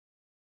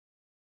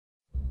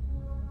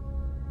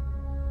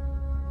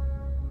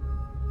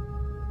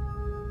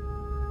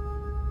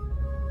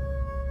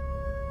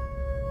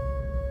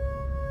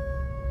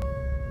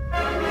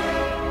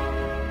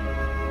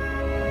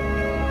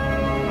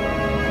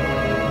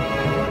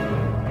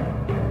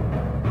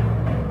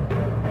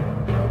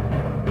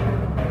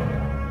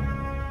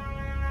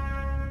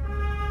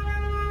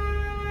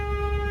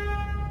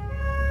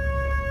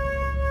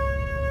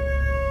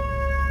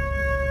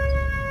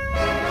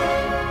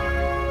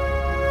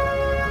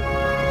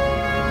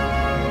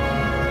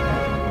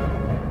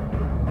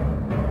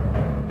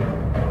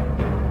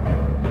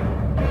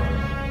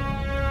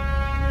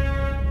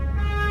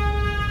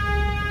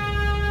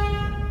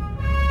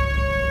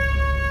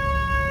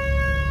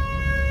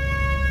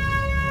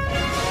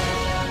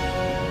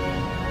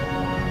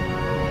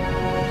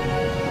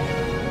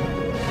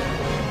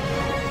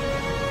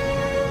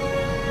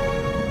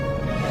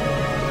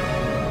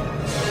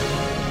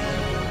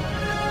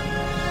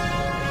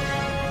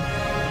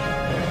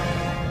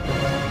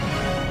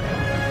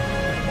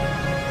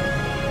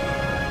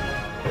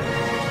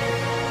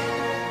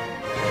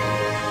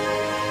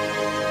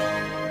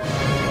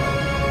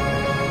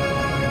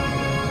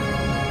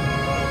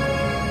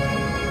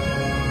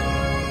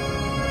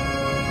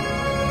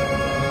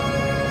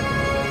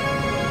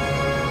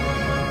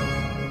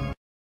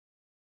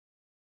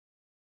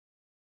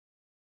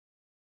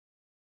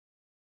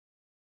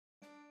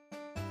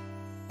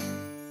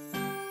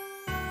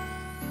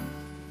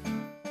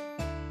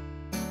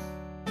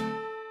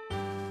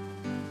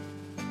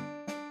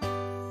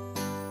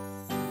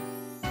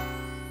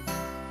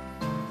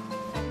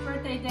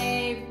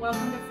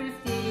welcome to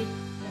 50. I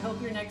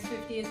hope your next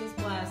 50 is as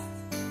blessed.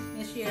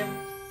 Miss you.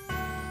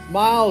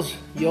 Miles,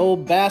 you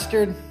old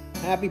bastard.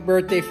 Happy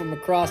birthday from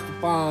across the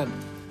pond.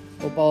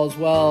 Hope all is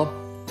well.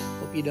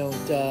 Hope you don't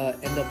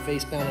end up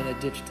face-bound in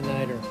a ditch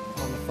tonight or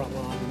on the front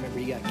lawn. Remember,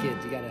 you got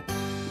kids. You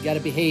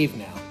gotta behave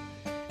now.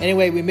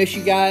 Anyway, we miss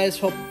you guys.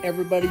 Hope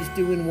everybody's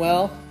doing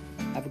well.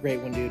 Have a great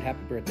one, dude.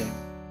 Happy birthday.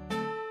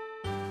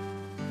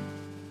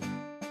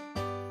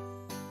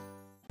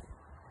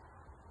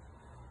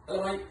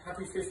 Hello mate,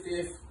 happy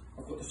 50th.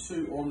 I've got the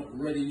suit on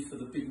ready for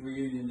the big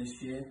reunion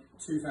this year.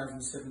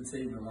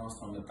 2017, the last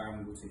time the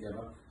band were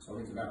together. So I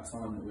think it's about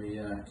time that we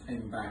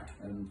came back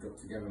and got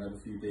together and had a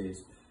few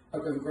beers.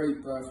 Hope you have a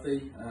great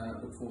birthday.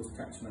 Look forward to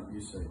catching up with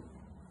you soon.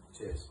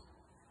 Cheers.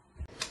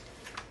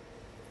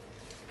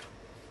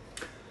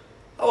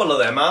 Oh, hello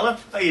there, Marla.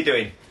 How you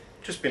doing?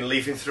 Just been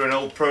leafing through an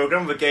old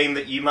programme of a game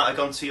that you might have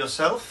gone to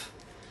yourself,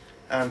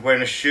 and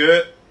wearing a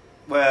shirt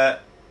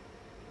where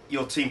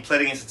your team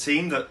played against a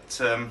team that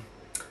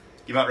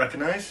you might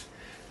recognise.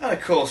 And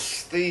of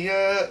course,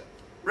 the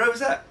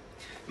rosette.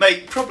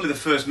 Mate, probably the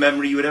first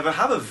memory you would ever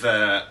have of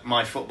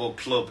my football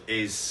club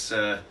is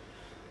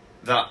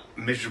that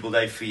miserable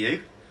day for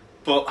you.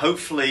 But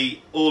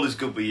hopefully all is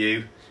good with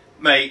you.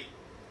 Mate,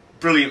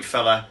 brilliant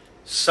fella.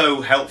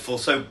 So helpful,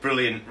 so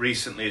brilliant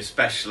recently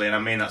especially, and I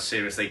mean that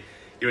seriously.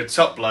 You're a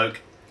top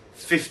bloke,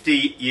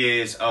 50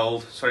 years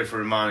old, sorry for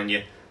reminding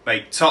you.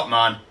 Mate, top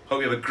man,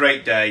 hope you have a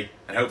great day,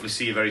 and hopefully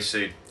see you very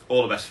soon.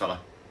 All the best, fella.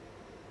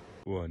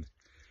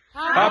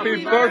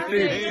 Happy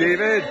birthday,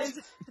 David!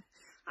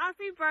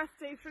 Happy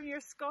birthday from your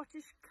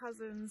Scottish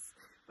cousins.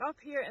 We're up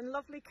here in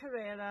lovely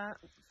Carrera,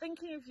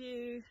 thinking of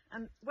you,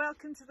 and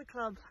welcome to the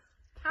club.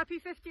 Happy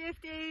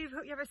 50th, Dave.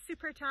 Hope you have a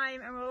super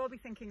time, and we'll all be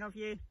thinking of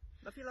you.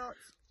 Love you lots.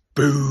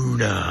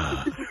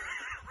 Boona! Happy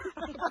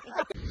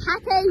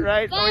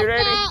Right, are we birthday.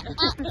 ready?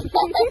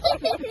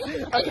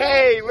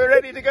 Okay, we're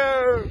ready to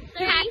go!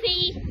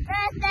 Happy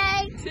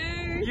birthday To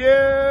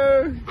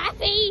you!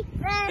 Happy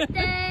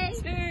birthday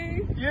To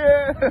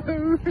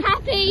you!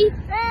 Happy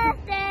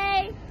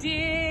birthday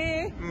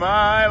Dear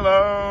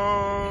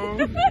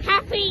Milo!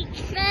 Happy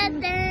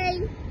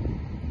birthday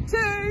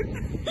to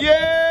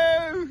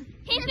You!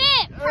 Hip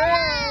hip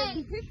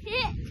hooray! Hip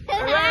hooray!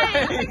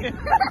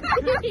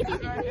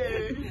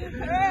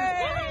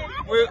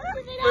 We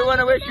want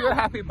to wish you a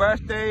happy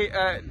birthday,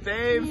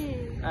 Dave.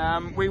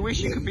 We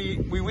wish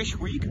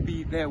we could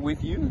be there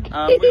with you.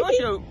 We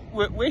also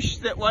wish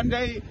that one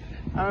day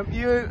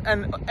you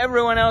and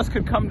everyone else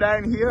could come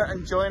down here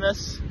and join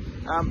us.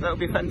 That would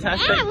be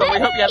fantastic. Yeah, but we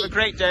hope you have a really.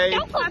 great day.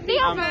 Don't put me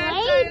on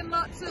birthday and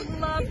lots of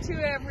love to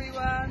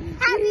everyone.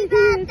 Happy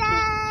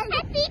birthday!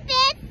 Happy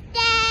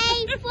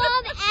birthday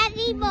from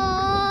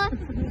Anymore!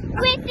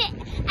 With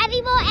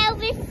Anymore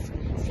Elvis,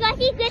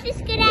 Scotty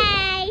Griffiths, good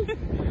day!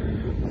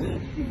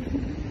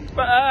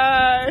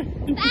 Bye!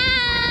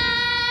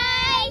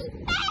 Bye!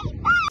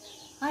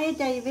 Hiya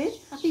David,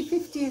 happy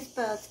 50th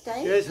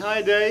birthday. Yes,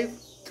 hi Dave.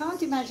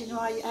 Can't imagine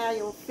how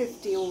you're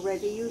 50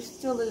 already. You're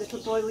still the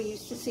little boy we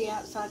used to see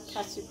outside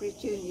Castlebury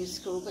Junior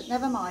School, but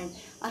never mind.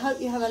 I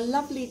hope you have a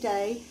lovely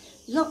day.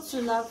 Lots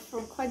of love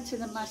from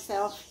Quentin and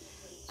myself,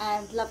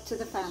 and love to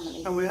the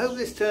family. And we hope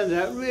this turns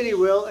out really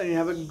well and you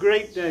have a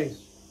great day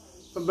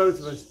from both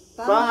of us.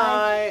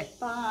 Bye.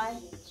 Bye.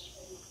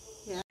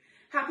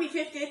 Happy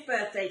 50th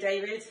birthday,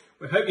 David.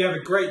 We hope you have a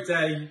great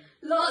day.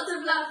 Lots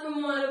of love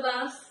from all of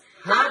us.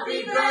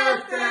 Happy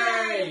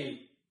birthday!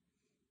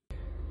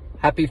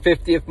 Happy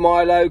 50th,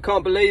 Milo.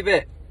 Can't believe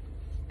it.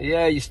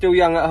 Yeah, you're still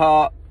young at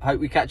heart. Hope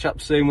we catch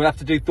up soon. We'll have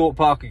to do Thorpe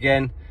Park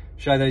again.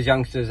 Show those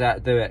youngsters how to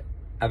do it.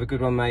 Have a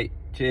good one, mate.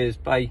 Cheers.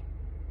 Bye.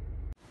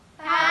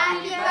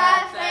 Happy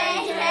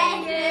birthday,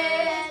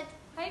 David.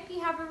 Hope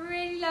you have a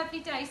really lovely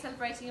day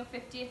celebrating your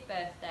 50th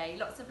birthday.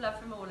 Lots of love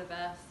from all of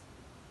us.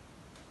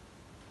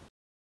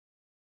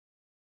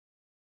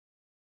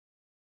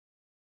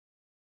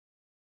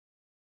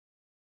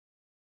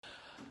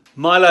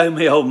 Milo,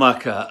 my old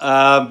mucker,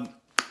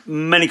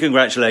 many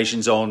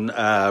congratulations on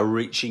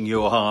reaching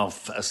your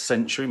half a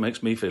century.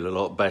 Makes me feel a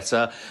lot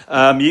better.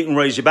 You can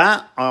raise your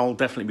bat. I'll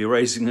definitely be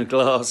raising a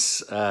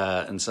glass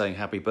and saying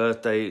happy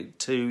birthday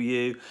to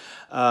you.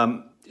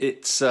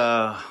 It's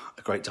a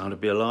great time to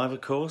be alive,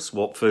 of course.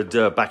 Watford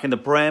back in the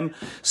Prem.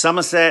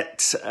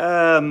 Somerset,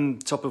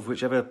 top of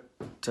whichever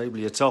table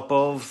you're top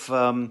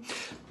of.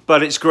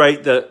 But it's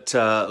great that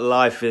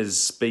life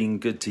has been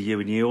good to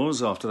you and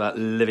yours after that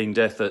living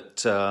death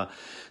at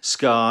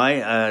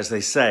Sky. As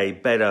they say,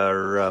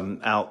 better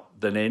out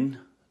than in.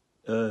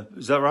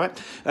 Is that right?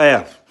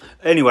 Yeah.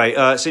 Anyway,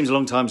 it seems a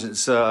long time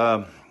since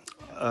you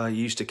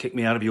used to kick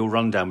me out of your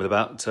rundown with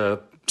about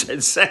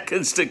 10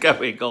 seconds to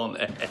going on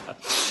there.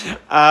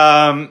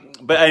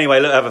 But anyway,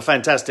 look, have a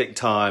fantastic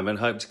time and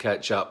hope to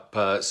catch up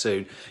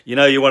soon. You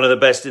know, you're one of the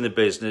best in the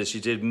business.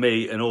 You did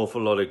me an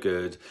awful lot of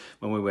good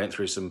when we went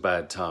through some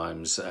bad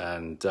times.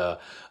 And I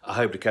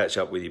hope to catch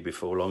up with you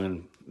before long,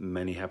 and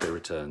many happy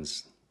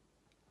returns.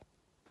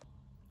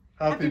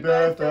 Happy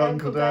birthday,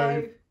 Uncle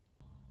Dave.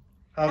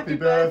 Happy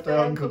birthday,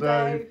 Uncle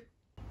Dave.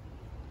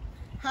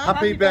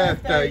 Happy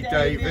birthday,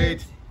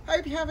 David.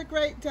 Hope you have a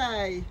great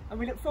day and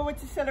we look forward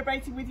to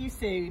celebrating with you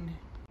soon.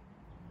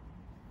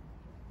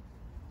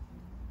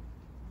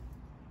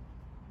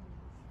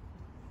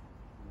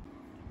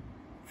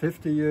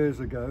 "50 years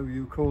ago,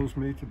 you caused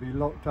me to be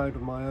locked out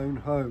of my own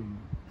home.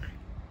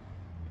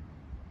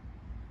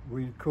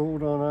 We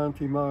called on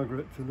Auntie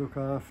Margaret to look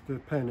after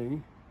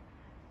Penny,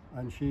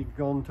 and she'd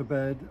gone to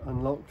bed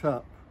and locked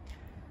up.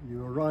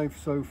 You arrived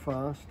so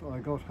fast, I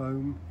got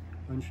home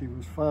and she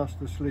was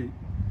fast asleep,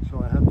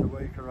 so I had to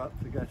wake her up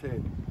to get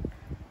in."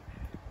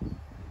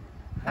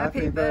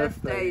 Happy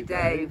birthday,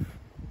 Dave.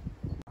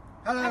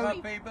 Hello.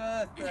 Happy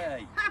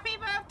birthday. Happy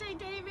birthday,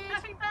 David.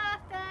 Happy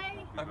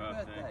birthday. Happy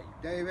birthday.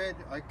 David,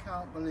 I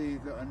can't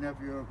believe that a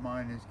nephew of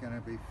mine is going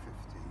to be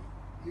 50.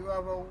 You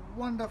have a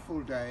wonderful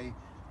day.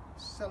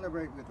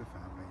 Celebrate with the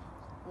family.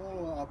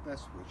 All our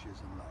best wishes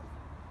and love.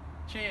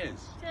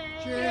 Cheers.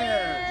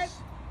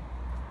 Cheers.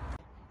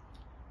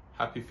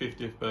 Happy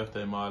 50th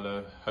birthday,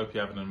 Milo. Hope you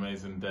have an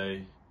amazing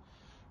day.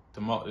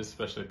 To mark this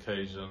special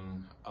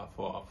occasion, I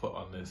thought I'd put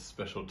on this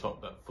special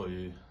top hat for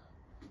you.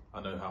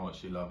 I know how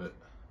much you love it.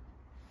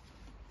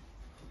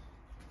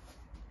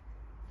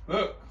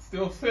 Look,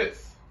 still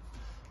fits.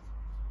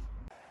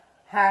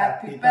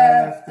 Happy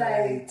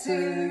birthday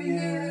to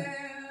you.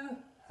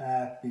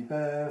 Happy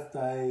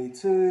birthday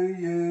to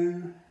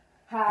you.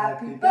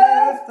 Happy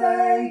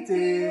birthday,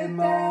 dear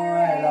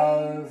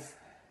Milo.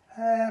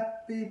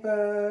 Happy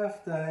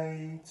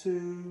birthday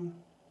to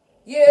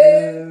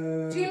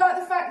you. Do you like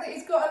the fact that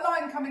he's got a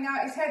line coming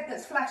out his head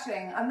that's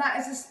flashing? And that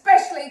is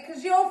especially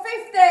because you're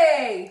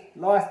 50.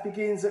 Life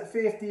begins at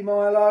 50,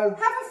 Milo. Have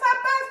a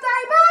fat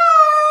birthday,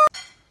 bye!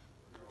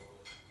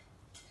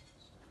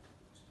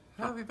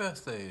 Happy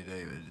birthday,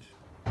 David.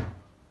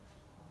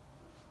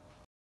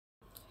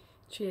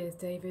 Cheers,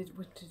 David.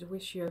 Wanted to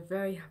wish you a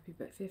very happy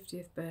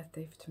 50th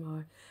birthday for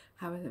tomorrow.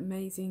 Have an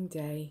amazing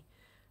day.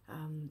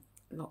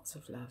 Lots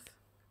of love.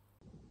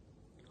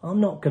 I'm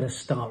not going to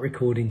start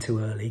recording too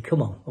early.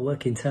 Come on, I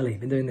work in telly.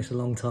 Been doing this a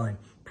long time.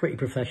 Pretty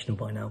professional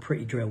by now,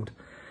 pretty drilled.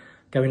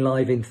 Going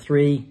live in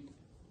 3.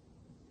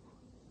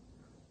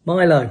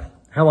 Milo,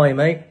 how are you,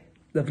 mate?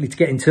 Lovely to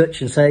get in touch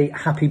and say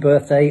happy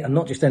birthday, and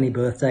not just any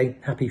birthday,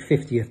 happy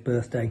 50th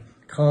birthday.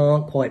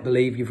 Can't quite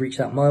believe you've reached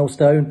that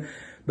milestone,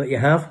 but you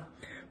have.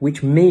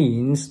 Which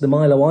means the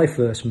Milo I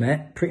first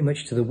met, pretty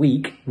much to the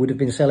week, would have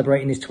been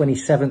celebrating his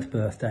 27th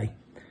birthday.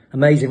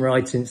 Amazing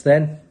ride since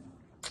then.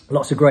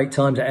 Lots of great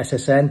times at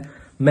SSN,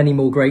 many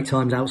more great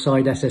times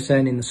outside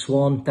SSN, in the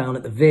Swan, down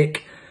at the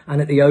Vic,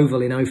 and at the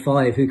Oval in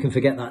 05. Who can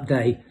forget that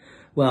day?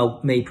 Well,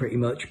 me pretty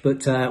much,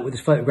 but with this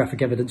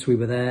photographic evidence we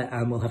were there,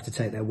 and we'll have to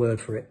take their word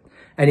for it.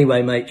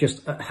 Anyway, mate,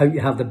 just hope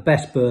you have the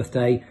best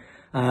birthday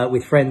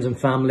with friends and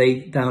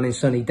family down in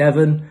sunny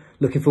Devon.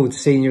 Looking forward to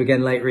seeing you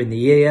again later in the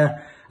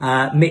year.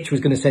 Mitch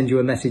was going to send you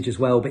a message as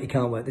well, but he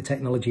can't work the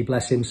technology,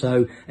 bless him,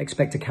 so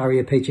expect a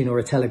carrier pigeon or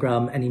a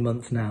telegram any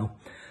month now.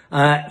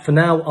 For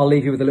now, I'll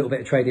leave you with a little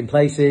bit of trading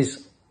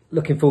places.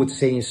 Looking forward to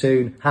seeing you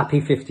soon. Happy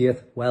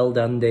 50th. Well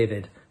done,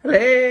 David. Hello,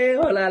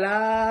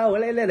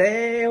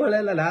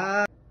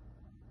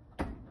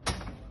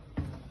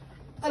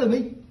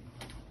 mate.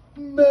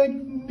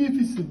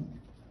 Magnificent.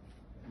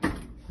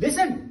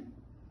 Listen,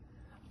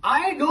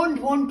 I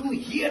don't want to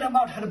hear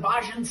about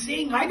Harbhajan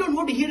Singh. I don't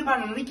want to hear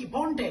about Ricky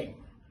Ponting.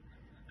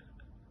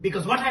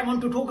 Because what I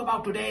want to talk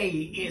about today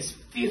is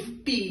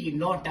 50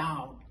 not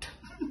out.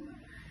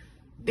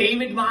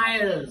 David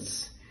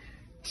Miles,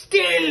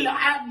 still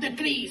at the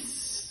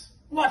crease.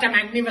 What a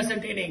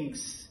magnificent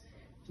innings.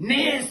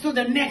 Nails to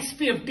the next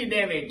 50,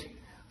 David.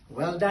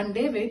 Well done,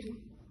 David.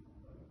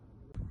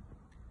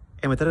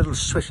 And with a little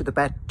swish of the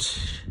bat,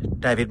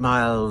 David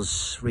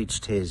Miles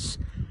reached his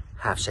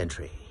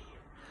half-century.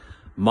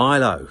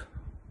 Milo,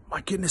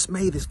 my goodness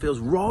me, this feels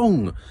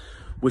wrong.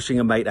 Wishing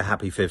a mate a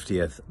happy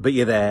 50th, but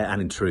you're there,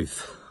 and in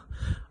truth,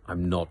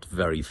 I'm not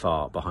very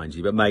far behind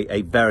you. But mate,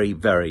 a very,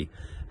 very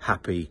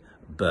happy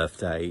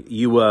birthday.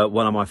 You were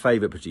one of my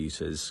favourite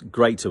producers,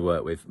 great to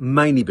work with,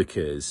 mainly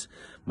because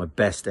my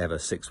best ever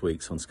 6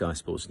 weeks on Sky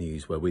Sports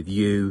News were with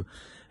you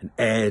and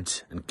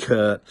Ed and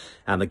Kurt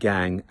and the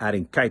gang out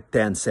in Cape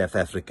Town, South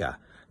Africa,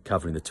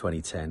 covering the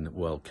 2010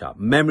 World Cup.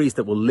 Memories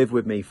that will live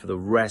with me for the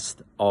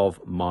rest of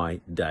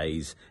my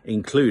days,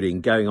 including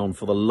going on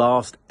for the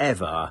last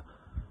ever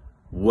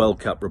World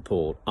Cup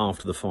report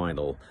after the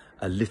final,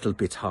 a little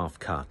bit half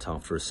cut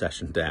after a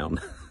session down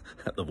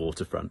at the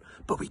waterfront,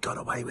 but we got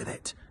away with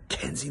it.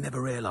 Kenzie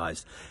never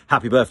realised.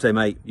 Happy birthday,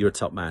 mate. You're a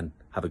top man.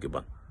 Have a good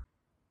one.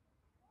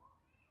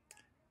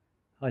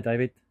 Hi,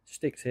 David.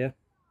 Sticks here.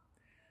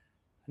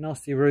 A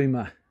nasty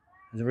rumour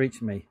has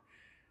reached me.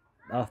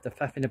 After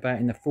faffing about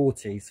in the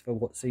 40s for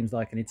what seems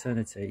like an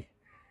eternity,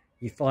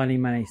 you finally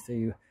managed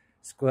to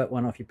squirt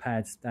one off your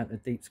pads down to the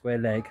deep square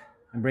leg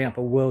and bring up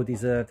a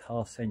well-deserved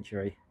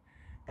half-century.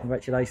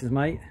 Congratulations,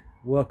 mate.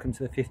 Welcome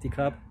to the 50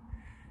 Club.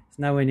 It's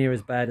nowhere near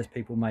as bad as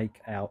people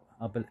make out.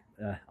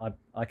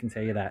 I can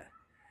tell you that.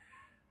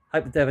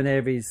 Hope the Devon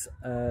Air is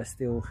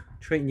still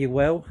treating you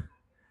well.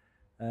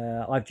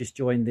 I've just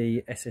joined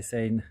the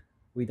SSN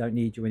we don't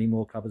need you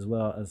anymore, club, as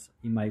well, as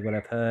you may well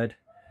have heard.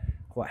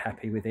 Quite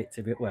happy with it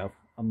to be, well,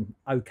 I'm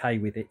okay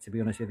with it, to be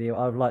honest with you.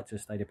 I would like to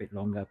have stayed a bit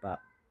longer, but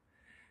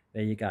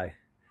there you go.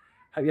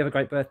 Hope you have a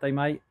great birthday,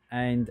 mate,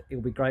 and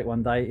it'll be great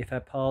one day if our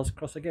paths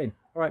cross again.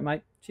 All right,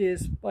 mate.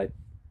 Cheers. Bye.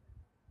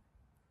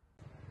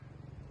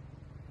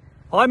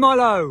 Hi,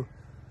 Milo.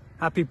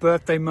 Happy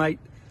birthday, mate.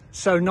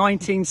 So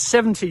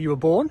 1970 you were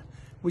born,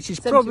 which is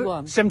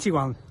probably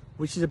 71,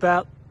 which is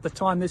about the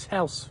time this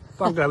house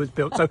bungalow was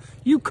built. So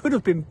you could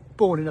have been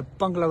born in a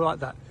bungalow like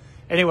that.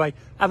 Anyway,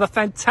 have a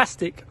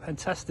fantastic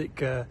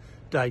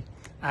day,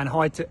 and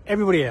hi to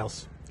everybody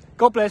else.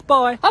 God bless.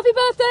 Bye. Happy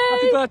birthday.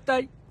 Happy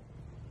birthday.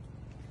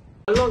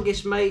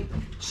 Longest mate,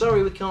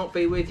 sorry we can't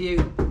be with you.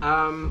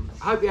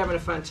 Hope you're having a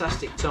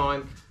fantastic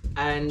time,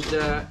 and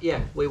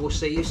yeah, we will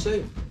see you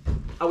soon.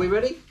 Are we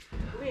ready?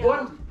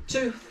 1,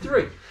 2,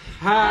 3.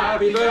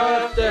 Happy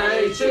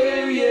birthday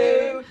to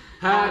you.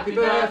 Happy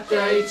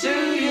birthday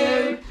to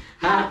you.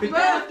 Happy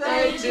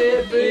birthday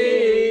to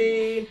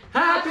Bean.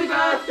 Happy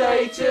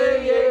birthday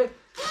to you.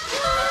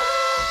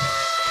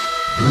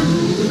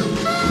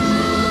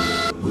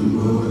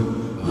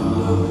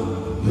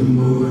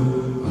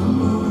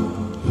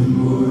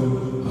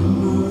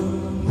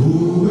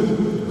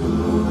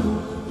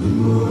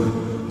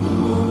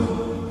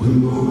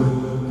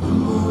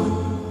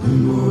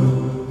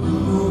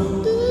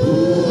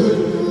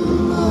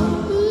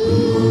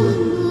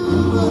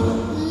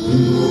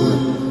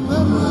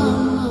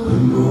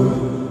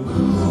 Mama.